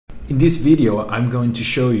In this video, I'm going to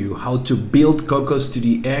show you how to build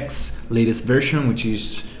Cocos2d-x latest version, which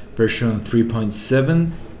is version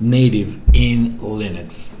 3.7 native in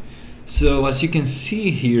Linux. So as you can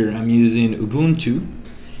see here, I'm using Ubuntu,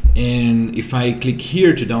 and if I click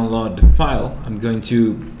here to download the file, I'm going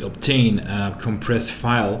to obtain a compressed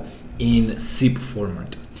file in zip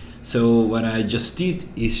format. So what I just did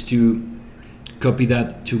is to copy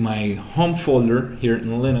that to my home folder here in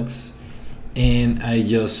Linux, and I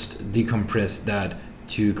just decompressed that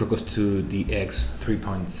to Cocos2d-x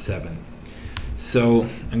 3.7. So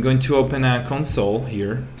I'm going to open a console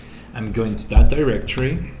here. I'm going to that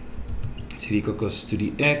directory, cd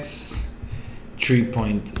Cocos2d-x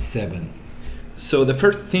 3.7. So the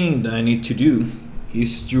first thing that I need to do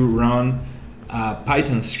is to run a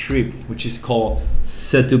Python script which is called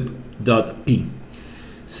setup.p.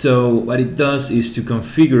 So what it does is to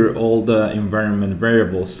configure all the environment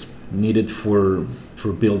variables needed for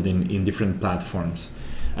building in different platforms.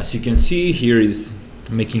 As you can see, here is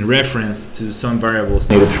making reference to some variables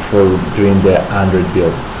needed for doing the Android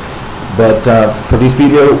build. But for this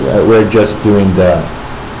video, we're just doing the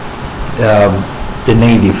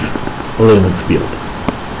native Linux build.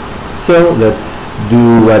 So let's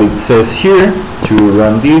do what it says here to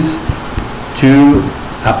run this, to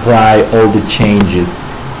apply all the changes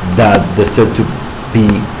that the setup.p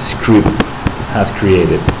script has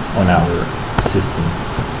created on our system.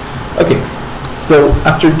 Okay, so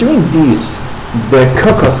after doing this, the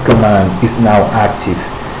Cocos command is now active,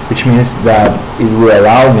 which means that it will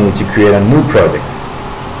allow me to create a new project.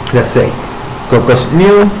 Let's say Cocos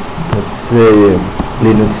new, let's say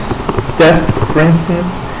Linux test, for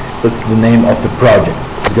instance. That's the name of the project.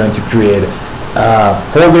 It's going to create a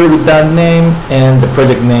folder with that name, and the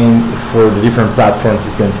project name for the different platforms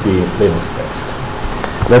is going to be Linux test.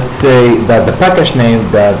 Let's say that the package name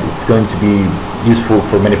that it's going to be useful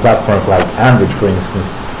for many platforms like Android, for instance,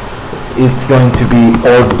 it's going to be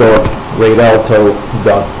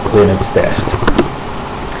org.readalto.linux test.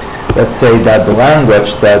 Let's say that the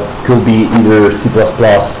language that could be either C++,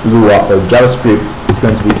 Lua, or JavaScript is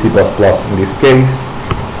going to be C++ in this case.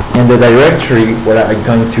 And the directory where I'm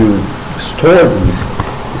going to store these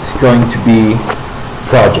is going to be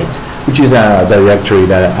projects, which is a directory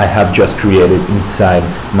that I have just created inside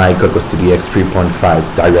my Cocos2d-x 3.5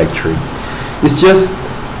 directory. It's just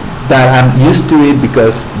that I'm used to it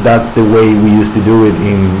because that's the way we used to do it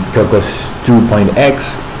in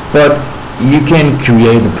Cocos2.x, but you can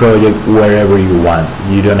create the project wherever you want.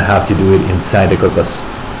 You don't have to do it inside the Cocos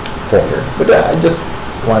folder. But I just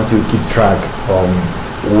want to keep track on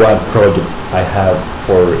what projects I have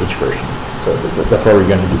for each version. So that's what we're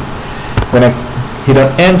going to do. When I hit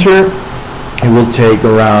on enter, it will take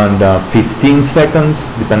around 15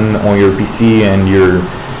 seconds, depending on your PC and your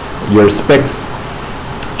specs,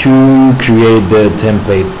 to create the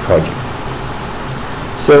template project.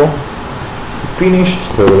 So finished.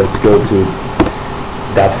 So let's go to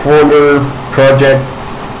that folder,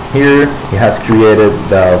 projects. Here it has created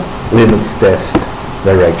the Linux test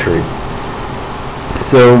directory.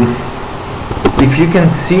 So if you can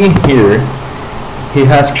see here, he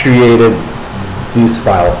has created this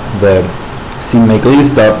file, the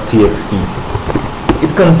cmakelist.txt.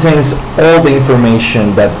 It contains all the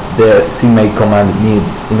information that the cmake command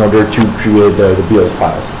needs in order to create the build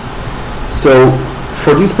files. So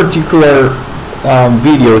for this particular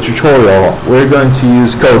video tutorial, we're going to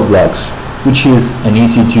use code blocks, which is an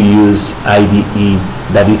easy to use IDE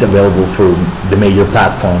that is available for the major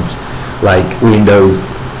platforms like Windows,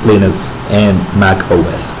 Linux, and Mac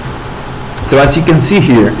OS. So as you can see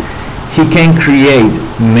here, he can create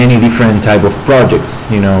many different type of projects.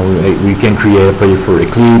 You know, we can create a project for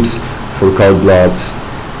Eclipse, for code blocks.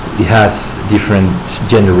 It has different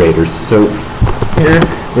generators. So here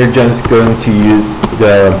we're just going to use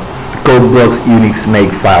the code blocks Unix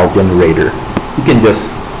make file generator. You can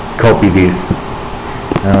just copy this.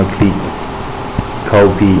 Now click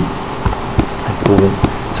copy. I put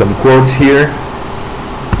some quotes here,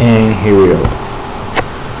 and here we go.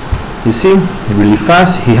 You see, really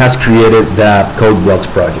fast, he has created the code blocks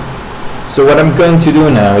project. So what I'm going to do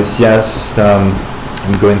now is just, I'm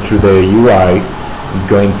going through the UI, I'm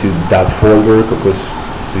going to that folder,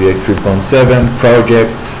 Cocos2d-x 3.7,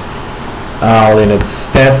 projects, Linux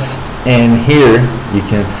test, and here you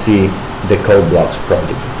can see the code blocks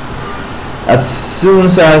project. As soon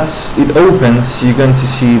as it opens, you're going to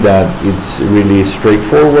see that it's really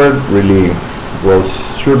straightforward, really well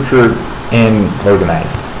structured and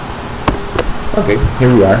organized. Okay, here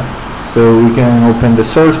we are. So we can open the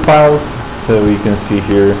source files. So we can see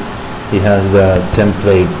here he has the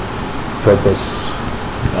template Cocos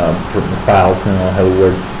files, hello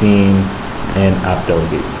world scene and app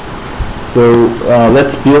delegate. So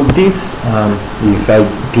let's build this. If I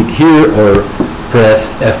click here or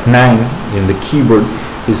press F9 in the keyboard,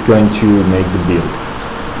 it's going to make the build.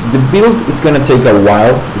 The build is going to take a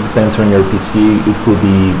while. It depends on your PC. It could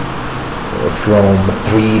be from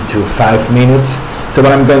 3 to 5 minutes. So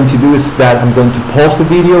what I'm going to do is that I'm going to pause the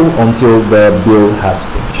video until the build has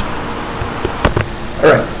finished.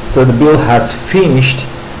 Alright, so the build has finished.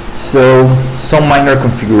 So some minor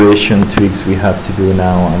configuration tweaks we have to do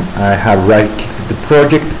now. I have right-clicked the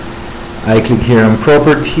project. I click here on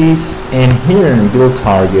properties, and here in build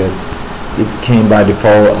target it came by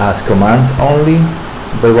default as commands only.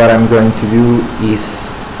 But what I'm going to do is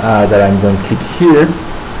that I'm going to click here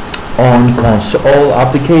on console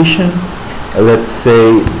application. Let's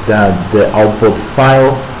say that the output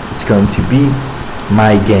file is going to be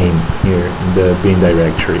my game here in the bin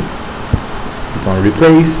directory. Click on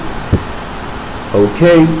replace.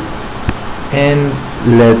 OK, and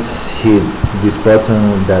let's hit this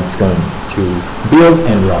button that's going to build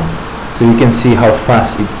and run. So you can see how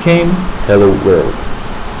fast it came. Hello world.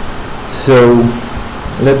 So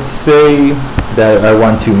let's say that I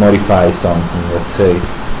want to modify something. Let's say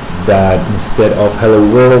that instead of hello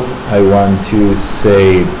world, I want to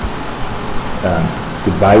say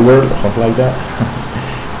goodbye world or something like that.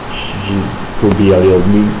 Could be a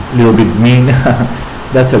little bit mean.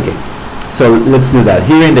 That's okay. So let's do that.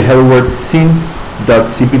 Here in the hello world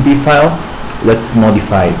scene.cpp file, let's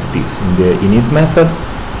modify this in the init method.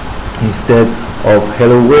 Instead of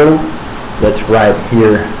hello world, let's write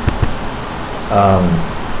here,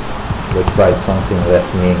 let's write something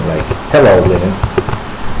less mean, like hello Linux.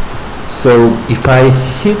 So if I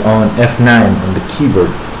hit on F9 on the keyboard,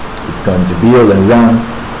 it's going to build and run.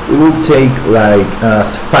 It will take like 5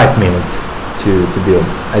 minutes to build.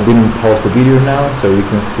 I didn't pause the video now, so you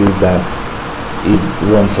can see that it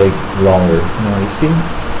won't take longer. Now you see,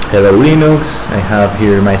 hello Linux, I have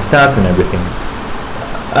here my stats and everything.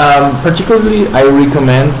 Particularly I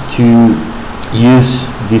recommend to use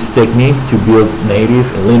this technique to build native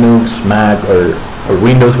in Linux, Mac or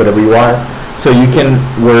Windows, whatever you are, so you can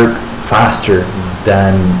work faster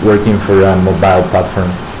than working for a mobile platform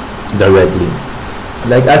directly.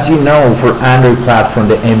 Like, as you know, for Android platform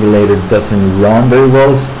the emulator doesn't run very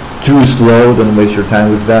well. It's too slow. Don't waste your time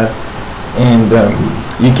with that. And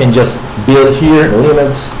you can just build here in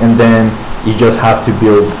Linux, and then you just have to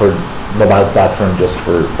build for mobile platform just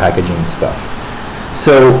for packaging stuff.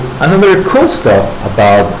 So another cool stuff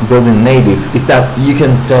about building native is that you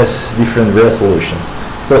can test different resolutions.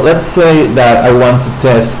 So let's say that I want to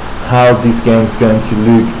test how this game is going to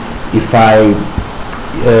look if I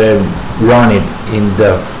run it in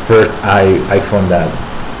the first iPhone that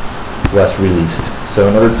was released. So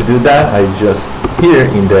in order to do that, I just here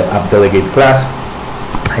in the app delegate class,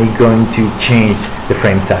 I'm going to change the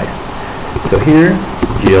frame size. So here,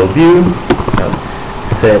 GL view,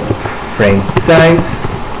 set frame size.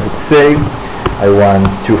 Let's say I want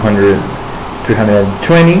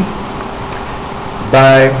 320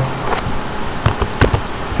 by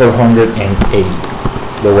 480.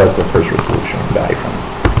 That was the first resolution of the iPhone.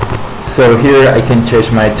 So here I can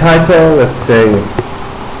change my title. Let's say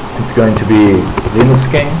it's going to be Linux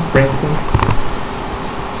game, for instance.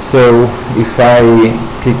 So if I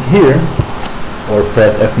click here or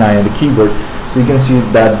press F9 on the keyboard, so you can see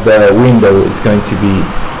that the window is going to be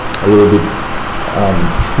a little bit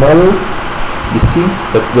smaller. You see,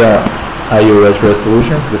 that's the iOS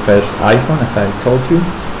resolution for the first iPhone, as I told you.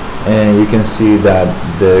 And you can see that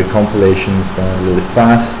the compilation is done really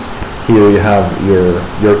fast. Here you have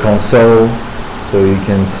your console, so you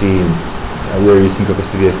can see we're using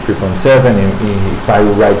Cocos2d-x 3.7, and if I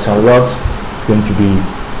will write some logs, it's going to be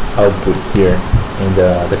output here in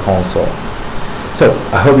the console. So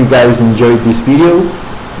I hope you guys enjoyed this video,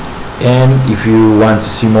 and if you want to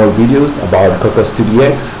see more videos about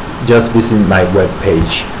Cocos2d-x, just visit my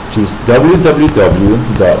webpage, which is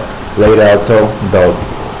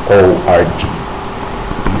www.rateauto.org.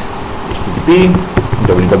 http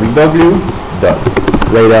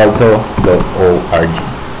www.rateauto.org.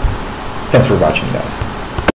 Thanks for watching, guys.